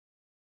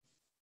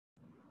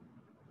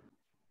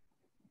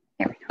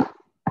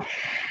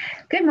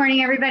Good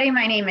morning, everybody.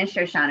 My name is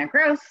Shoshanna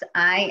Gross.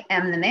 I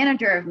am the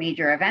manager of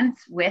major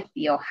events with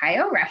the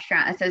Ohio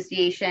Restaurant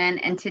Association,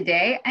 and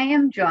today I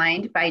am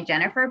joined by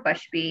Jennifer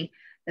Busby,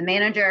 the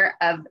manager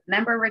of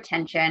member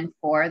retention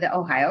for the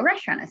Ohio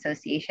Restaurant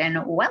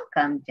Association.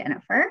 Welcome,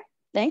 Jennifer.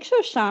 Thanks,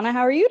 Shoshanna.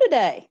 How are you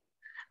today?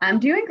 I'm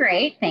doing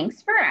great.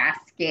 Thanks for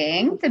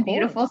asking. It's a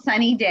beautiful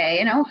sunny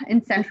day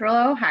in central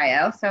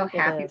Ohio, so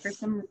happy for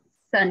some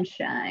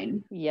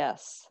sunshine.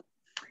 Yes.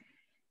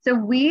 So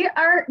we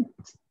are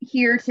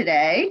here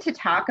today to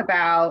talk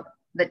about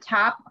the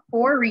top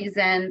 4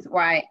 reasons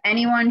why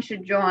anyone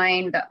should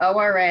join the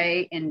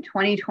ORA in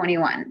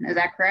 2021. Is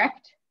that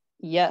correct?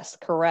 Yes,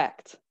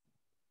 correct.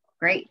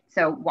 Great.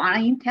 So why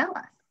don't you tell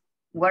us,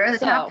 what are the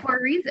top 4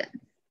 reasons?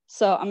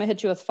 So I'm gonna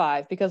hit you with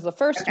 5 because the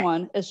first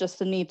one is just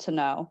the need to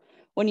know.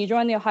 When you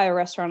join the Ohio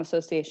Restaurant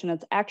Association,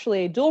 it's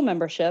actually a dual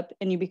membership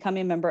and you become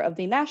a member of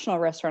the National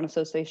Restaurant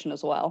Association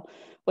as well,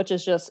 which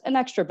is just an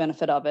extra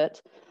benefit of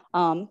it.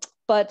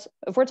 But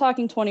if we're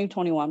talking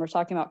 2021, we're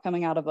talking about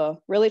coming out of a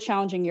really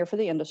challenging year for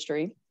the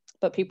industry,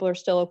 but people are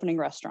still opening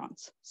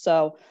restaurants.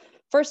 So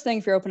first thing,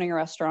 if you're opening a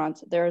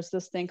restaurant, there's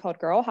this thing called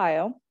Grow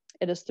Ohio.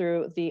 It is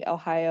through the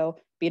Ohio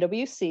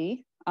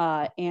BWC,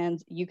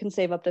 and you can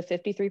save up to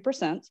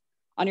 53%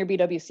 on your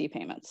BWC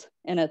payments.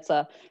 And it's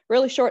a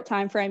really short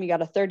time frame. You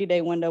got a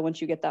 30-day window once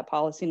you get that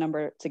policy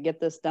number to get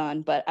this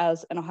done. But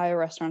as an Ohio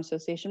Restaurant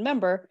Association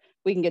member,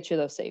 we can get you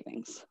those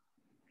savings.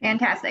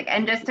 Fantastic.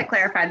 And just to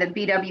clarify, the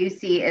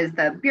BWC is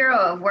the Bureau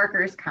of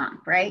Workers'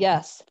 Comp, right?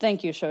 Yes.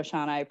 Thank you,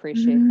 Shoshanna. I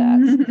appreciate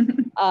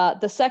that.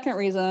 The second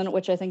reason,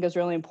 which I think is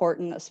really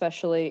important,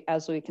 especially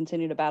as we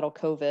continue to battle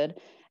COVID,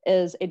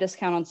 is a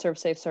discount on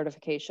ServSafe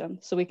certification.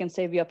 So we can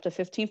save you up to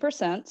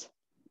 15%.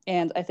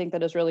 And I think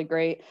that is really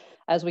great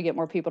as we get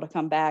more people to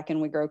come back and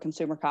we grow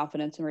consumer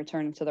confidence in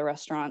returning to the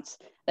restaurants,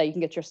 that you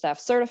can get your staff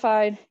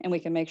certified and we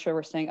can make sure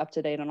we're staying up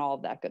to date on all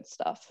of that good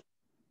stuff.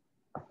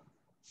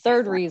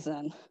 Third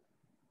reason.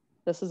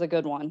 This is a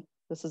good one.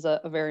 This is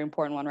a very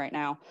important one right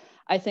now.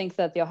 I think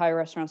that the Ohio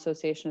Restaurant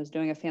Association is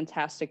doing a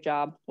fantastic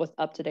job with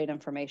up-to-date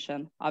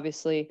information.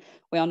 Obviously,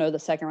 we all know the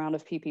second round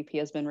of PPP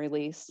has been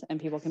released and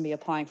people can be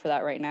applying for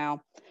that right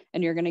now.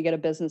 And you're going to get a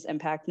business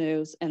impact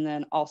news and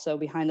then also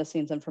behind the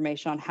scenes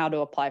information on how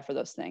to apply for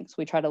those things.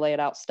 We try to lay it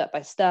out step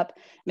by step,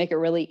 make it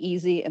really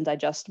easy and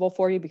digestible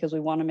for you because we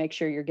want to make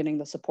sure you're getting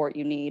the support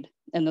you need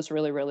in this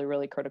really, really,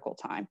 really critical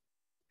time.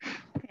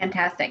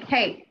 Fantastic.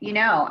 Hey,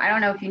 I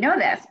don't know if you know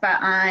this,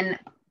 but on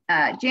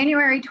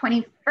January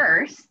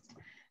 21st,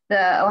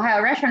 the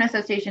Ohio Restaurant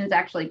Association is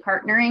actually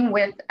partnering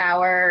with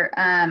our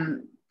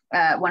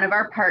one of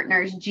our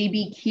partners,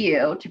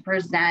 GBQ, to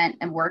present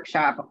a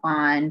workshop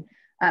on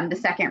the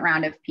second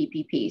round of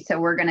PPP. So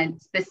we're going to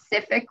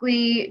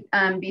specifically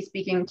be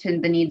speaking to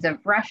the needs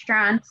of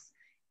restaurants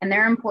and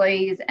their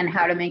employees and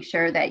how to make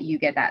sure that you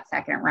get that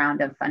second round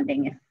of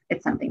funding if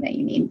it's something that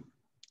you need.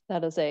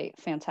 That is a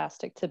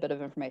fantastic tidbit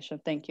of information.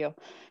 Thank you.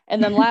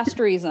 And then last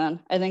reason,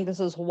 I think this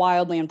is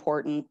wildly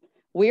important.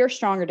 We are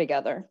stronger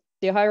together.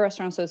 The Ohio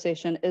Restaurant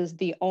Association is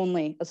the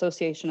only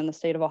association in the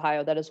state of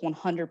Ohio that is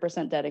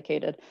 100%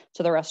 dedicated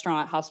to the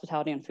restaurant,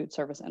 hospitality, and food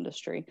service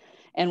industry.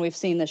 And we've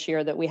seen this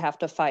year that we have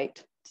to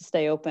fight to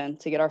stay open,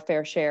 to get our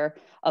fair share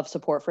of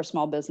support for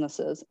small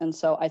businesses. And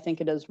so I think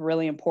it is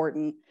really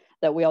important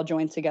that we all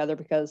join together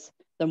because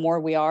the more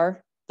we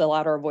are, the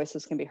louder our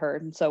voices can be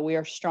heard. And so we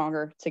are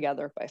stronger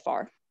together by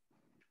far.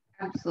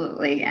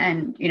 Absolutely.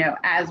 And,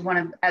 as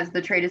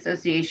the trade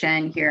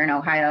association here in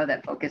Ohio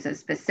that focuses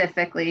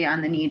specifically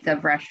on the needs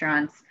of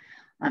restaurants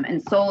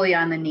and solely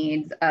on the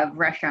needs of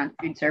restaurant,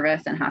 food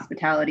service, and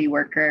hospitality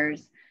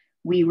workers,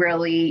 we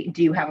really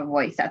do have a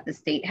voice at the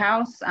State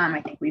House.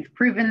 I think we've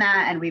proven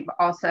that. And we've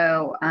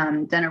also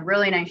done a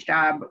really nice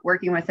job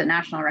working with the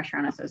National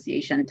Restaurant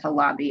Association to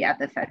lobby at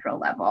the federal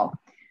level.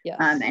 Yes.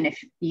 And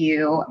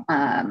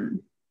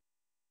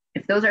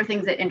if those are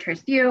things that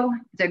interest you,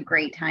 it's a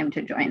great time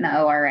to join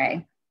the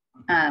ORA.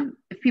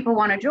 If people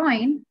want to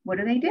join, what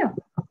do they do?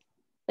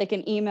 They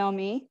can email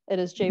me. It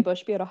is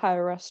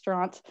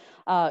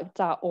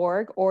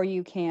jbusby@ohiorestaurant.org, or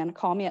you can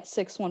call me at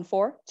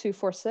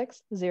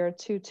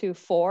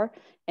 614-246-0224.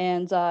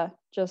 And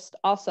just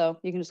also,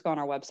 you can just go on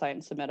our website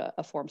and submit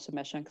a form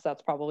submission because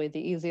that's probably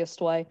the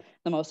easiest way,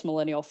 the most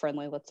millennial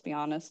friendly, let's be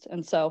honest.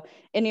 And so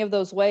any of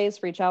those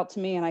ways, reach out to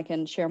me and I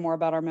can share more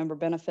about our member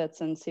benefits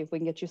and see if we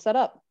can get you set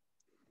up.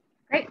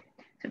 Great.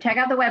 So check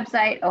out the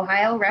website,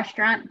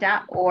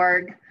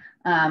 ohiorestaurant.org,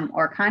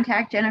 or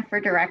contact Jennifer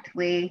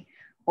directly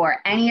or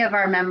any of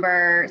our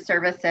member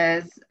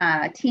services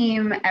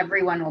team.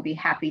 Everyone will be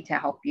happy to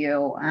help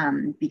you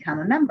become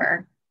a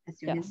member as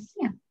soon as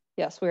you can.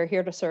 Yes, we're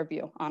here to serve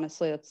you.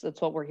 Honestly, it's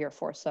what we're here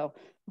for. So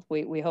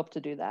we hope to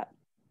do that.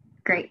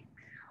 Great.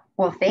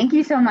 Well, thank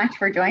you so much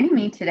for joining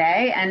me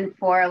today and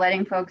for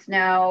letting folks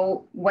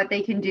know what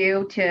they can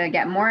do to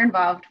get more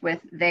involved with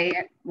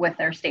their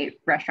state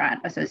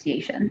restaurant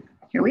association.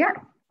 Here we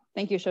are.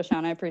 Thank you,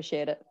 Shoshanna. I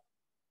appreciate it.